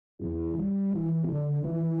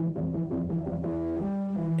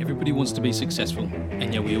Everybody wants to be successful,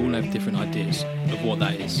 and yet we all have different ideas of what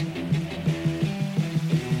that is.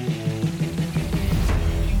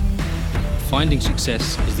 Finding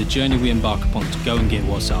success is the journey we embark upon to go and get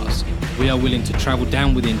what's ours. We are willing to travel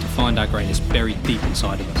down within to find our greatness buried deep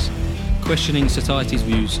inside of us, questioning society's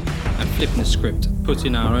views and flipping the script,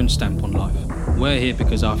 putting our own stamp on life. We're here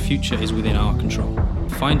because our future is within our control.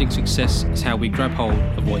 Finding success is how we grab hold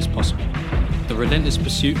of what is possible. The relentless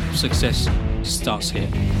pursuit of success starts here.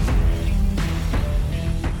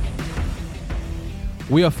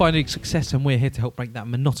 We are finding success, and we're here to help break that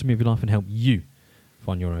monotony of your life and help you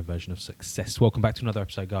find your own version of success. Welcome back to another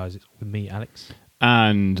episode, guys. It's with me, Alex.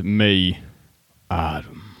 And me,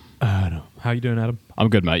 Adam. How you doing, Adam? I'm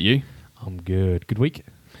good, mate. You? I'm good. Good week?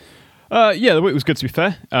 Yeah, the week was good, to be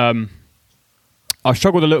fair. I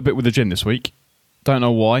struggled a little bit with the gym this week. Don't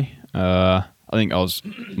know why. I think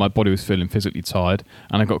my body was feeling physically tired,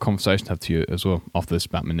 and I got a conversation to have to you as well after this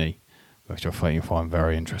about my knee, which I find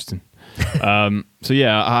very interesting. So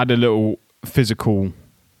yeah, I had a little physical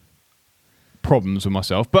problems with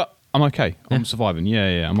myself, but I'm okay. I'm surviving.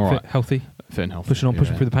 Yeah, I'm all right. Healthy? Fit and healthy. Pushing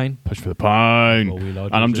through the pain? Push through the pain. What we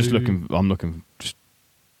like And I'm to just do.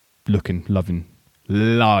 loving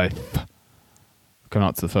life. Coming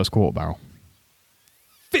up to the first quarter barrel.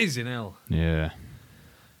 Fizzing hell. Yeah.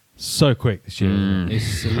 So quick this year. Isn't it?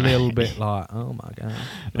 It's a little bit like, oh my God.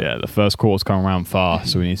 Yeah, the first quarter's come around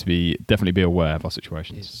fast, so we need to definitely be aware of our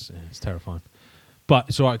situations. It's terrifying. But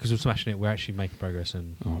it's all right because we're smashing it. We're actually making progress,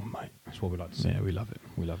 and Mate. that's what we like to see. Yeah, we love it.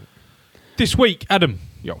 This week, Adam,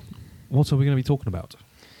 Yo. what are we going to be talking about?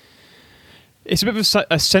 It's a bit of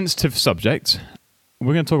a sensitive subject.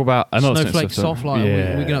 We're going to talk about another Snowflakes sensitive off, like,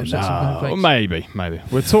 are we gonna upset some snowflakes? Maybe.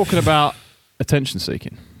 We're talking about attention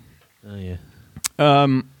seeking. Oh, yeah.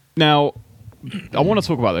 Now, I want to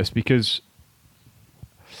talk about this because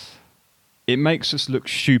it makes us look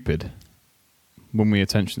stupid when we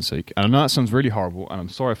attention seek. And I know that sounds really horrible, and I'm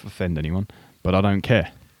sorry if I offend anyone, but I don't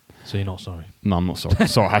care. So you're not sorry? No, I'm not sorry.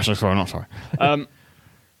 Sorry, not sorry. I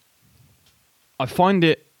find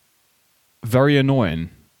it very annoying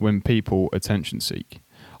when people attention seek.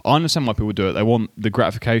 I understand why people do it. They want the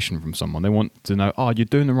gratification from someone. They want to know, you're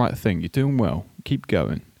doing the right thing. You're doing well. Keep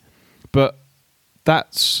going. But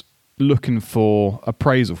that's looking for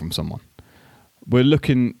appraisal from someone. We're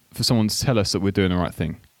looking for someone to tell us that we're doing the right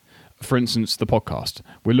thing. For instance, the podcast.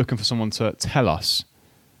 We're looking for someone to tell us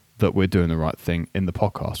that we're doing the right thing in the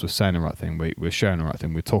podcast. We're saying the right thing. We're sharing the right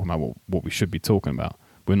thing. We're talking about what we should be talking about.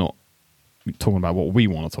 We're not talking about what we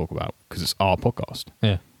want to talk about because it's our podcast.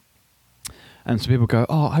 Yeah. And so people go,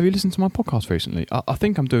 have you listened to my podcast recently? I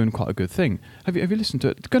think I'm doing quite a good thing. Have you listened to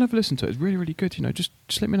it? Go and have a listen to it. It's really, really good. Just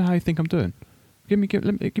let me know how you think I'm doing. Give me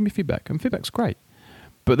feedback. And feedback's great.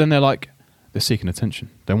 But then they're seeking attention.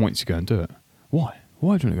 They want you to go and do it. Why?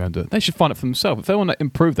 Why do you want to go and do it? They should find it for themselves. If they want to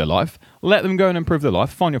improve their life, let them go and improve their life.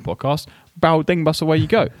 Find your podcast. Bow, ding, bus, away you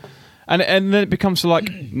go. And then it becomes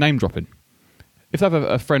name dropping. If they have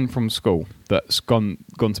a friend from school that's gone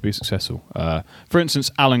to be successful, for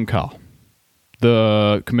instance, Alan Carr,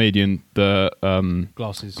 the comedian, the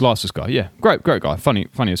glasses guy. Yeah, great guy, funny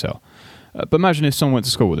as hell. But imagine if someone went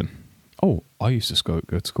to school with him. I used to go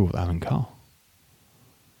to school with Alan Carr.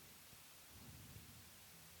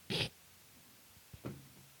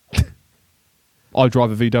 I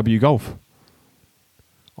drive a VW Golf.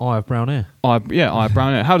 I have brown hair. I have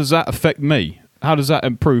brown hair. How does that affect me? How does that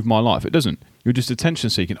improve my life? It doesn't. You're just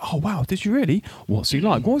attention seeking. Oh, wow, did you really? What's he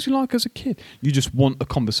like? What was he like as a kid? You just want a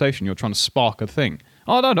conversation. You're trying to spark a thing.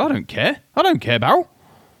 I don't care. I don't care, Barrel.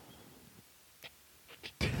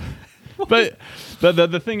 But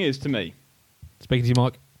the thing is, to me... Speaking to you,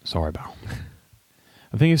 Mike. Sorry, Barrel.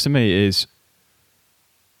 The thing is, to me, is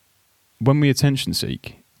when we attention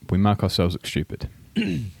seek, we make ourselves look stupid.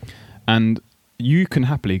 And you can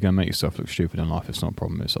happily go and make yourself look stupid in life. It's not a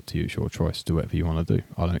problem. It's up to you. It's your choice. Do whatever you want to do.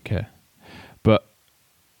 I don't care. But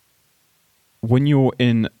when you're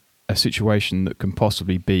in a situation that can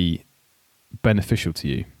possibly be beneficial to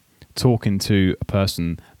you, talking to a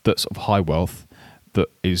person that's of high wealth that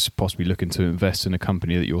is possibly looking to invest in a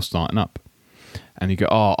company that you're starting up, and you go,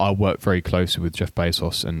 I work very closely with Jeff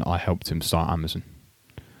Bezos and I helped him start Amazon.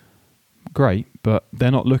 Great, but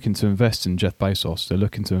they're not looking to invest in Jeff Bezos. They're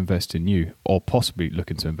looking to invest in you, or possibly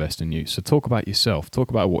looking to invest in you. So talk about yourself.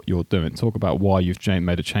 Talk about what you're doing. Talk about why you've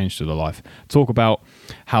made a change to the life. Talk about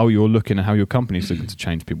how you're looking and how your company's looking to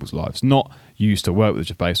change people's lives. Not you used to work with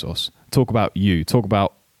Jeff Bezos. Talk about you. Talk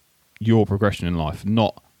about your progression in life,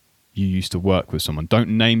 not you used to work with someone. Don't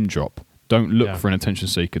name drop. Don't look for an attention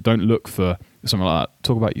seeker. Don't look for something like that.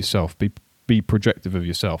 Talk about yourself. Be projective of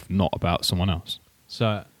yourself, not about someone else.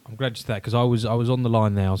 So I'm glad you said that because I was on the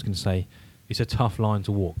line there. I was going to say it's a tough line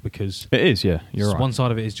to walk because It is, yeah. You're right. one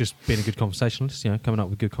side of it is just being a good conversationalist, coming up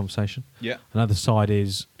with good conversation. Yeah. Another side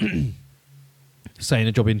is, say in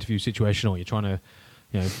a job interview situation, or you're trying to,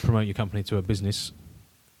 promote your company to a business.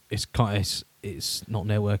 It's it's not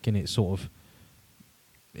networking. It's sort of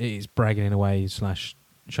it's bragging in a way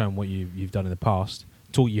 / showing what you've done in the past.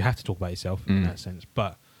 You have to talk about yourself in that sense,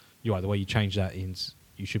 but you're right. The way you change that is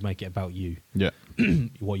you should make it about you. Yeah.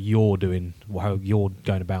 What you're doing, how you're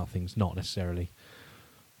going about things, not necessarily,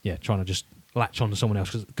 trying to just latch on to someone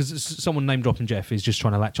else. Because someone name dropping Jeff is just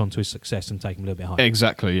trying to latch on to his success and take him a little bit higher.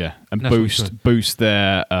 Exactly, yeah. And that's boost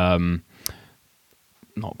their, not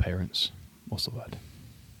appearance, what's the word?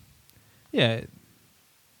 Yeah.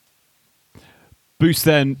 Boost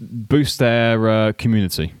their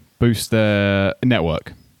community, boost their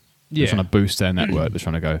network. They're trying to boost their network. They're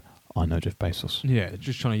trying to go, I know Jeff Bezos. Yeah,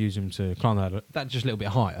 just trying to use him to climb that just a little bit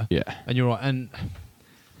higher. Yeah. And you're right. And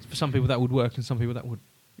for some people that would work and some people that would.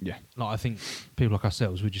 Yeah. Like I think people like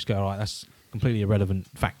ourselves would just go, all right, that's a completely irrelevant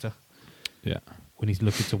factor. Yeah. We need to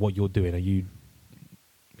look into what you're doing.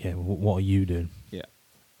 What are you doing? Yeah.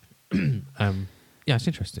 It's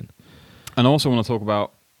interesting. And I also want to talk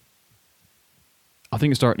about, I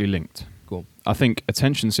think it's directly linked. Cool. I think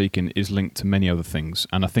attention seeking is linked to many other things.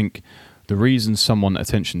 And I think the reason someone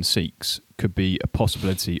attention seeks could be a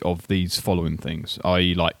possibility of these following things,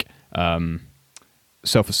 i.e. like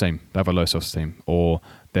self-esteem. They have a low self-esteem, or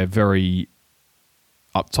they're very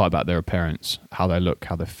uptight about their appearance, how they look,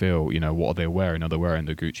 how they feel, what are they wearing? Are they wearing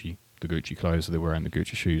the Gucci clothes? Are they wearing the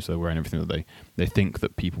Gucci shoes? Are they wearing everything that they think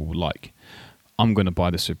that people will like? I'm going to buy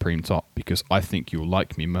the Supreme top because I think you'll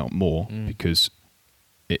like me more because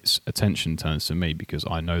its attention turns to me because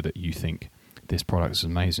I know that you think this product is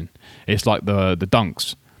amazing. It's like the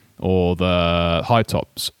Dunks or the High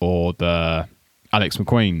Tops or the Alex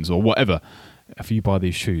McQueen's or whatever. If you buy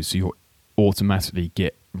these shoes, you automatically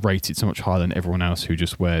get rated so much higher than everyone else who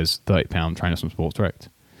just wears £30 trainers from Sports Direct.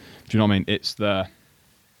 Do you know what I mean? It's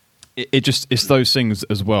it's those things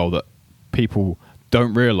as well that people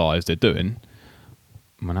don't realise they're doing.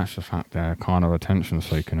 When actual fact they're kind of attention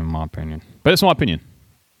seeking, in my opinion. But it's my opinion.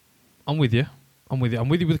 I'm with you. I'm with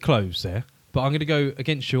you with clothes there. But I'm going to go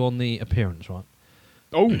against you on the appearance, right?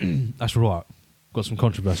 Oh, that's right. Got some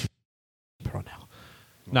controversy right now.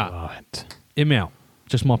 Nah, right. hear me out.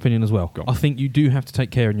 Just my opinion as well. Go on. I think you do have to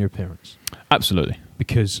take care in your appearance. Absolutely.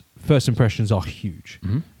 Because first impressions are huge.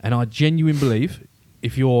 Mm-hmm. And I genuinely believe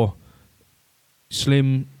if you're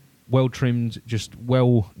slim, well-trimmed, just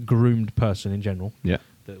well-groomed person in general,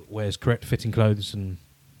 that wears correct fitting clothes and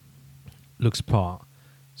looks apart,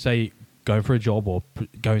 say going for a job or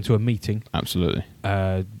going to a meeting, absolutely,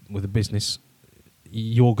 with a business,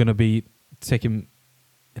 you're going to be taken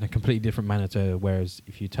in a completely different manner to whereas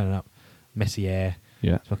if you turn up messy hair,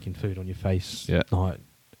 fucking food on your face, like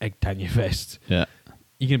egg down your vest, you're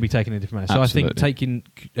going to be taken in a different manner. Absolutely. So I think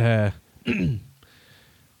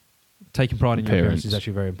taking pride in your appearance is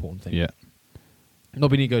actually a very important thing. Yeah. Not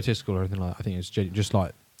being egotistical or anything like that. I think it's just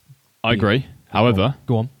like... I agree. However...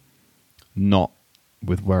 Go on. Not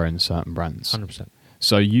with wearing certain brands. 100%.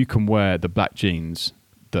 So you can wear the black jeans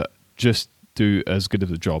that just do as good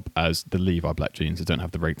of a job as the Levi black jeans that don't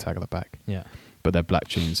have the rate tag at the back. Yeah. But they're black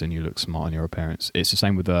jeans and you look smart in your appearance. It's the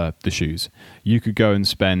same with the shoes. You could go and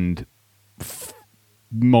spend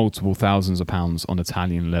multiple thousands of pounds on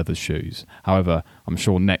Italian leather shoes. However, I'm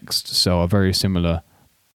sure Next sell a very similar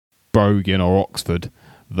Brogan or Oxford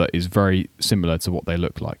that is very similar to what they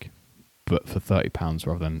look like, but for £30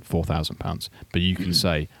 rather than £4,000. But you can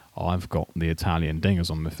say, I've got the Italian dingers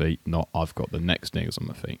on my feet, not I've got the Next dingers on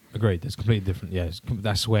my feet. Agreed. That's completely different. Yeah,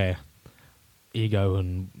 that's where ego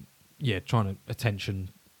and trying to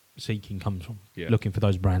attention seeking comes from. Yeah. Looking for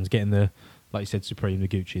those brands, getting the, like you said, Supreme, the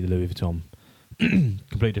Gucci, the Louis Vuitton.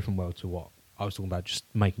 Completely different world to what I was talking about. Just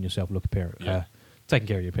making yourself look taking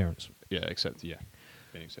care of your appearance. Yeah,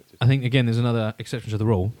 being accepted. I think again, there's another exception to the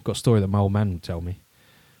rule. Got a story that my old man would tell me.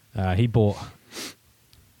 He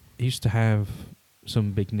used to have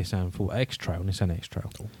some big Nissan X-Trail. And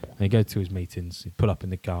he'd go to his meetings, he'd pull up in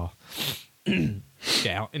the car, get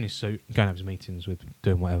out in his suit, go and have his meetings with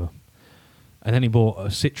doing whatever. And then he bought a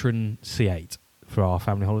Citroen C8 for our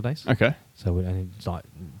family holidays. Okay. So and it's like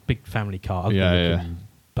big family car, ugly Yeah, looking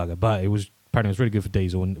bugger. But apparently it was really good for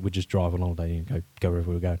diesel and we'd just drive on holiday and go wherever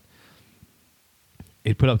we were going.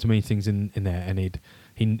 He'd put up to meetings in there and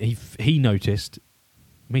he noticed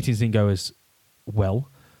meetings didn't go as well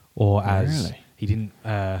or as he didn't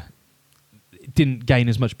gain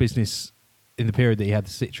as much business in the period that he had the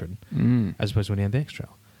Citroen as opposed to when he had the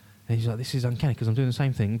X-Trail. And he's like, this is uncanny because I'm doing the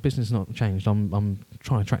same thing. Business has not changed. I'm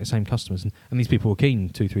trying to attract the same customers. And these people were keen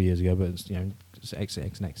 2-3 years ago, but it's, it's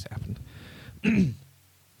exit happened.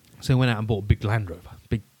 So he went out and bought a big Land Rover,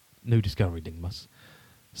 big new Discovery Dingbus.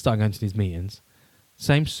 Started going to these meetings.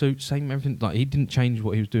 Same suit, same everything. Like, he didn't change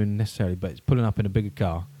what he was doing necessarily, but it's pulling up in a bigger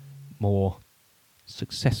car, more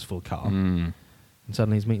successful car. And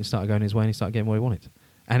suddenly his meetings started going his way and he started getting what he wanted.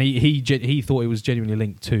 And he thought it was genuinely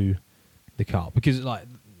linked to the car because, like,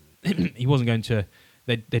 he wasn't going to.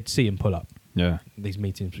 They'd see him pull up. Yeah. These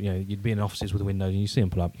meetings, you'd be in offices with the windows and you see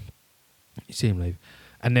him pull up, you see him leave,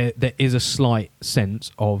 and there is a slight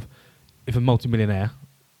sense of if a multimillionaire,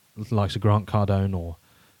 likes a Grant Cardone or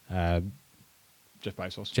Jeff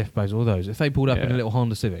Bezos, all those, if they pulled up in a little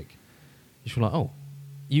Honda Civic, you should be like, oh,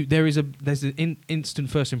 there's an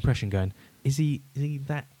instant first impression going, is he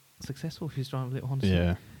that successful if he's driving a little Honda Civic?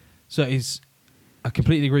 Yeah. So I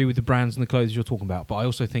completely agree with the brands and the clothes you're talking about, but I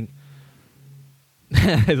also think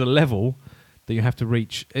there's a level that you have to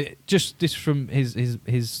reach. Just this from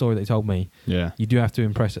his story that he told me. Yeah. You do have to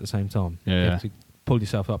impress at the same time. Yeah. You have to pull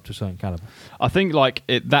yourself up to a certain caliber. I think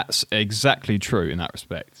that's exactly true in that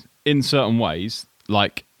respect. In certain ways,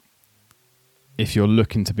 like if you're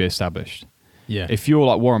looking to be established. Yeah. If you're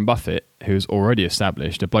like Warren Buffett, who's already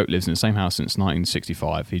established, a bloke lives in the same house since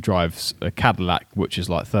 1965. He drives a Cadillac, which is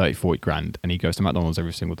like 30-40 grand, and he goes to McDonald's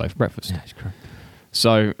every single day for breakfast. Yeah, that's correct.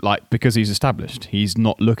 So, like, because he's established, he's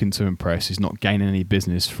not looking to impress. He's not gaining any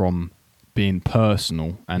business from being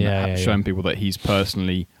personal and showing people that he's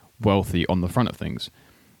personally wealthy on the front of things.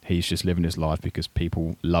 He's just living his life because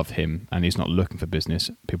people love him, and he's not looking for business.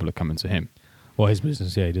 People are coming to him. Well, his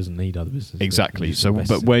business, he doesn't need other business. Exactly. So,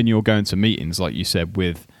 but when you're going to meetings, like you said,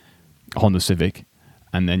 with Honda Civic,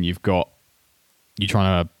 and then you're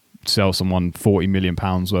trying to sell someone £40 million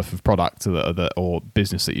worth of product or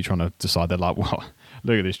business that you're trying to decide, they're like, well,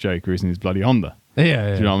 look at this joker, isn't his bloody Honda?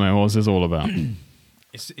 Yeah. Do you know what I mean? What's this all about?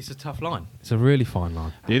 It's a tough line. It's a really fine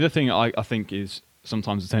line. The other thing I think is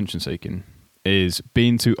sometimes attention seeking is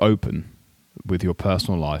being too open with your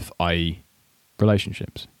personal life, i.e.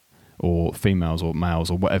 relationships, or females or males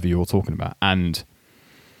or whatever you're talking about, and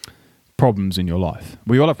problems in your life.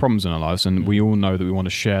 We all have problems in our lives, and we all know that we want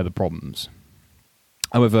to share the problems.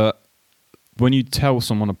 However, when you tell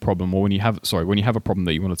someone a problem, or when you have a problem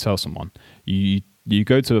that you want to tell someone, you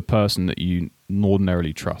go to a person that you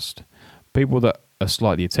ordinarily trust. People that are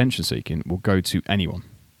slightly attention seeking will go to anyone.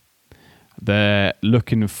 They're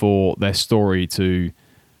looking for their story to.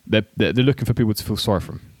 They're looking for people to feel sorry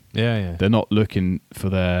for them. Yeah. They're not looking for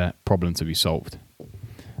their problem to be solved.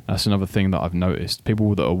 That's another thing that I've noticed.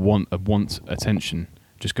 People that want attention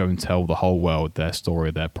just go and tell the whole world their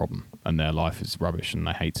story, their problem, and their life is rubbish and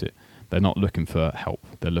they hate it. They're not looking for help.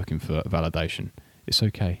 They're looking for validation. It's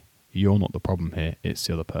okay. You're not the problem here. It's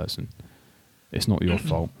the other person. It's not your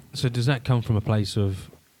fault. So does that come from a place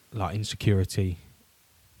of like insecurity,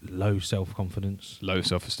 low self-confidence, Low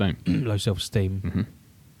self-esteem. low self-esteem, Mm-hmm.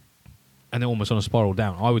 and they're almost on a spiral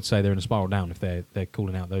down? I would say they're in a spiral down if they're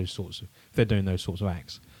calling out if they're doing those sorts of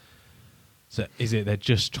acts. So is it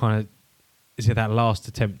that last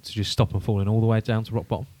attempt to just stop them falling all the way down to rock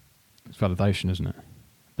bottom? It's validation, isn't it?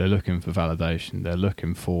 They're looking for validation. They're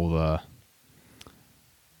looking for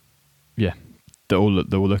they're all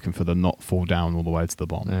looking for the not fall down all the way to the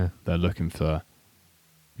bottom. Yeah. They're looking for,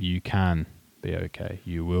 you can be okay.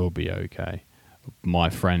 You will be okay. My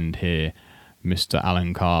friend here, Mr.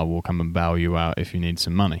 Alan Carr, will come and bail you out if you need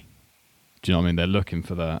some money. Do you know what I mean? They're looking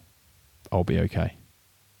for that, I'll be okay.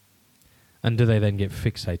 And do they then get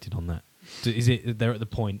fixated on that? Is it they're at the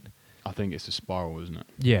point? I think it's a spiral, isn't it?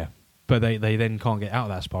 Yeah, but they then can't get out of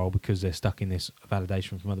that spiral because they're stuck in this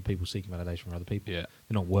validation from other people, seeking validation from other people. Yeah.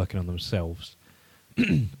 They're not working on themselves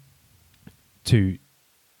to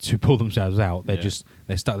pull themselves out.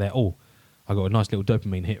 They're stuck there. Oh, I got a nice little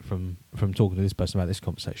dopamine hit from talking to this person about this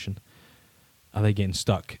conversation. Are they getting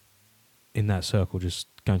stuck in that circle, just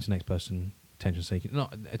going to the next person, attention seeking,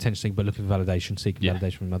 not attention seeking, but looking for validation, seeking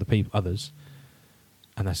validation from others,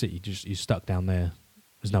 and that's it. You're stuck down there.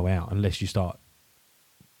 There's no way out unless you start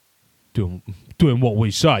doing what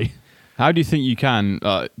we say. How do you think you can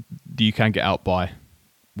get out by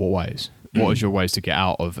what ways? What is your ways to get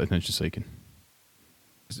out of attention seeking?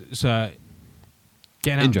 So,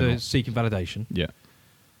 getting out of seeking validation. Yeah.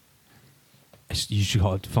 You should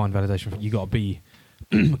got to find validation. You got to be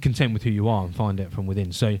content with who you are and find it from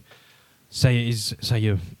within. So, say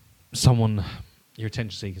you're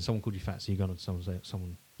attention seeking. Someone called you fat, so you go on to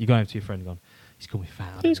you go over to your friend and gone, he's called me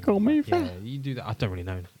fat. He's called me fat. Yeah, you do that. I don't really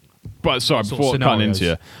know. But sorry, before cutting into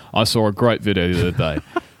you, I saw a great video the other day.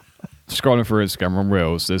 scrolling through Instagram on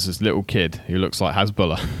Reels, there's this little kid who looks like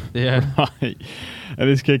Hasbulla. Yeah. Right. And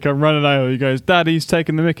this kid come running over. He goes, "Daddy's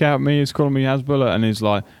taking the mick out of me. He's calling me Hasbulla." And he's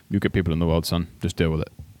like, "You get people in the world, son. Just deal with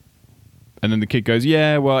it." And then the kid goes,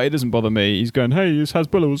 "Yeah, well, it doesn't bother me." He's going, "Hey, it's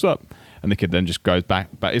Hasbulla. What's up?" And the kid then just goes back.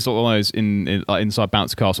 It's all those like inside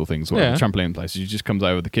bouncy castle things, or trampoline places. He just comes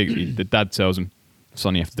over. The kid, the dad tells him,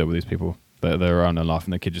 "Son, you have to deal with these people. They're around their life,"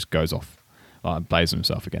 and the kid just goes off, like blazing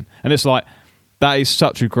himself again. And it's like that is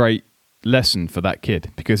such a great lesson for that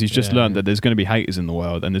kid, because he's just learned that there's going to be haters in the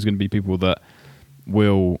world, and there's going to be people that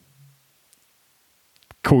will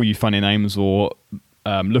call you funny names or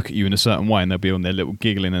look at you in a certain way, and they'll be on their little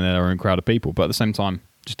giggling in their own crowd of people. But at the same time,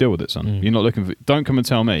 just deal with it, son. You're not looking for. Don't come and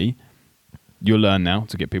tell me. You'll learn now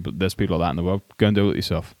to get people. There's people like that in the world. Go and deal with it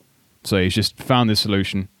yourself. So he's just found this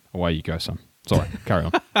solution. Away you go, son. Sorry, carry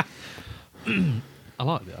on. I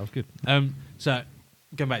liked it. That was good. So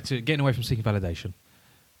going back to getting away from seeking validation,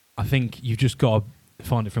 I think you've just got to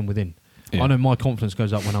find it from within. Yeah. I know my confidence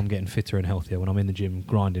goes up when I'm getting fitter and healthier, when I'm in the gym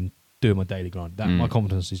grinding, doing my daily grind. My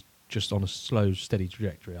confidence is just on a slow, steady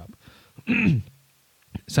trajectory up.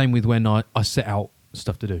 Same with when I set out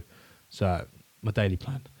stuff to do. So my daily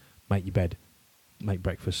plan: make your bed, make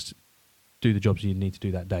breakfast, do the jobs you need to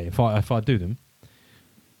do that day. If I do them,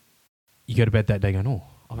 you go to bed that day going, "Oh,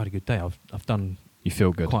 I've had a good day. I've done." You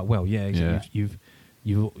feel good, quite well. Yeah, exactly. Yeah.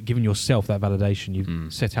 You've given yourself that validation.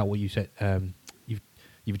 You've set out what you set.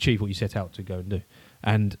 You've achieved what you set out to go and do.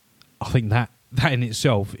 And I think that in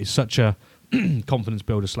itself is such a confidence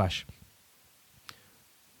builder /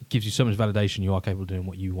 gives you so much validation you are capable of doing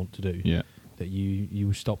what you want to do. Yeah. That you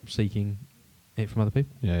will stop seeking it from other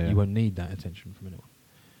people. Yeah. You won't need that attention from anyone.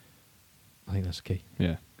 I think that's the key.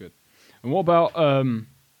 Yeah. Good. And what about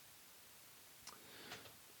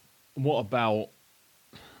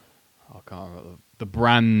I can't remember the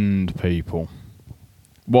brand people?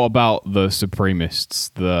 What about the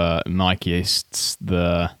Supremists, the Nikeists,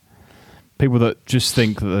 the people that just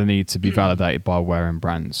think that they need to be validated by wearing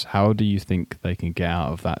brands? How do you think they can get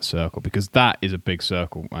out of that circle? Because that is a big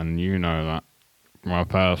circle, and you know that from a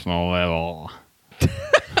personal level.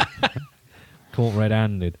 Caught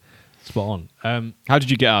red-handed. Spot on. How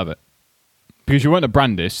did you get out of it? Because you weren't a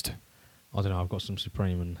brandist. I don't know. I've got some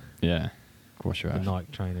Supreme and of course you have.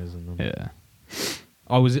 Nike trainers and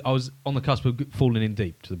I was on the cusp of falling in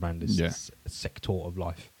deep to the brandist sector of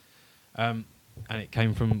life, and it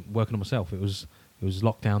came from working on myself. It was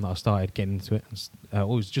lockdown that I started getting into it. It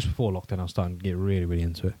was just before lockdown I was starting to get really, really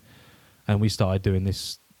into it, and we started doing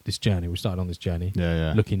this journey. We started on this journey,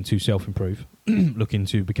 looking to self-improve, looking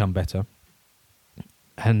to become better,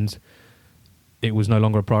 and it was no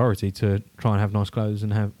longer a priority to try and have nice clothes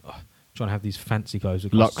and trying to have these fancy clothes.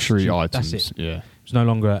 Luxury items. That's it. Yeah. It was no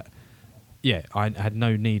longer. Yeah, I had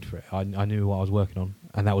no need for it. I knew what I was working on,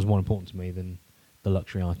 and that was more important to me than the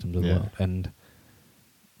luxury items of the world. And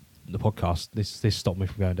the podcast, this stopped me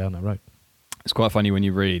from going down that road. It's quite funny when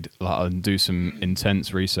you read and do some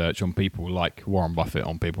intense research on people like Warren Buffett,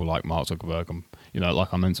 on people like Mark Zuckerberg, on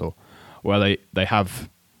like our mentor, where they have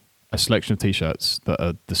a selection of T-shirts that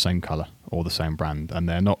are the same color or the same brand, and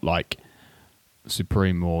they're not like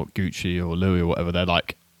Supreme or Gucci or Louis or whatever. They're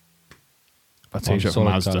like a T-shirt from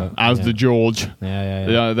Asda George.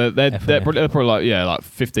 Yeah. They're probably like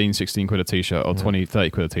 15, 16 quid a T-shirt or 20, 30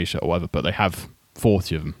 quid a T-shirt or whatever, but they have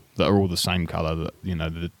 40 of them that are all the same colour that,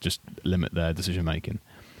 that just limit their decision making.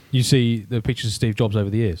 You see the pictures of Steve Jobs over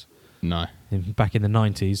the years? No. Back in the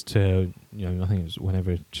 90s to, I think it was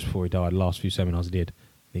whenever, just before he died, the last few seminars he did.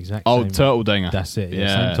 The exact same. Turtle Dinger. That's it.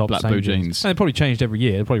 Yeah, same top, black same blue jeans. And they probably changed every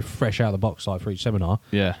year. They're probably fresh out of the box like for each seminar.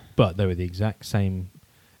 Yeah. But they were the exact same.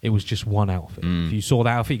 It was just one outfit. If you saw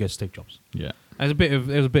that outfit, you go to Steve Jobs. Yeah. There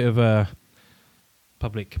was a bit of a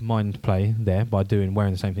public mind play there by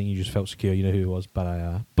wearing the same thing. You just felt secure. You know who he was. But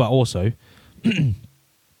also,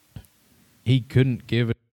 he couldn't give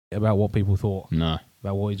a about what people thought. No.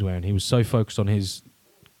 About what he's wearing. He was so focused on his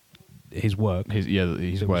work. His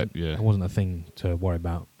work. Yeah. It wasn't a thing to worry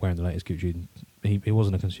about wearing the latest Gucci. He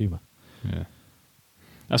wasn't a consumer. Yeah.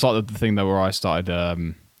 That's like the thing though where I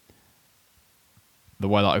started. The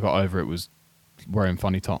way that I got over it was wearing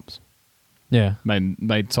funny tops. Yeah.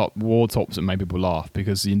 Wore tops that made people laugh,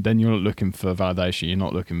 because then you're not looking for validation. You're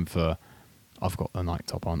not looking for, I've got a Nike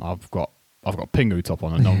top on. I've got a Pingu top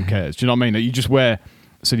on and no one cares. Do you know what I mean? You just wear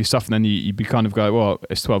silly stuff and then you kind of go, well,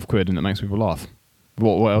 it's 12 quid and it makes people laugh.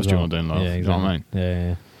 What else do you want to do in life? Yeah, exactly. You know what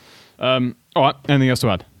I mean? Yeah. All right. Anything else to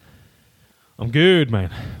add? I'm good,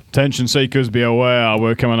 man. Attention seekers, be aware.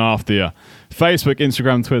 We're coming after you. Facebook,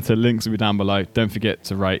 Instagram, Twitter, links will be down below. Don't forget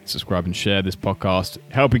to rate, subscribe, and share this podcast.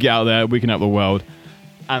 Help you get out there. We can help the world.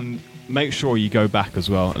 And make sure you go back as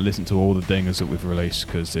well and listen to all the dingers that we've released,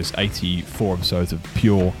 because there's 84 episodes of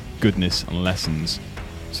pure goodness and lessons.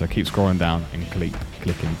 So keep scrolling down and keep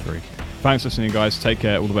clicking through. Thanks for listening, guys. Take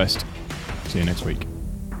care. All the best. See you next week.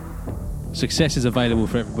 Success is available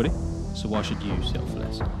for everybody, so why should you settle for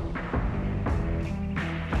less?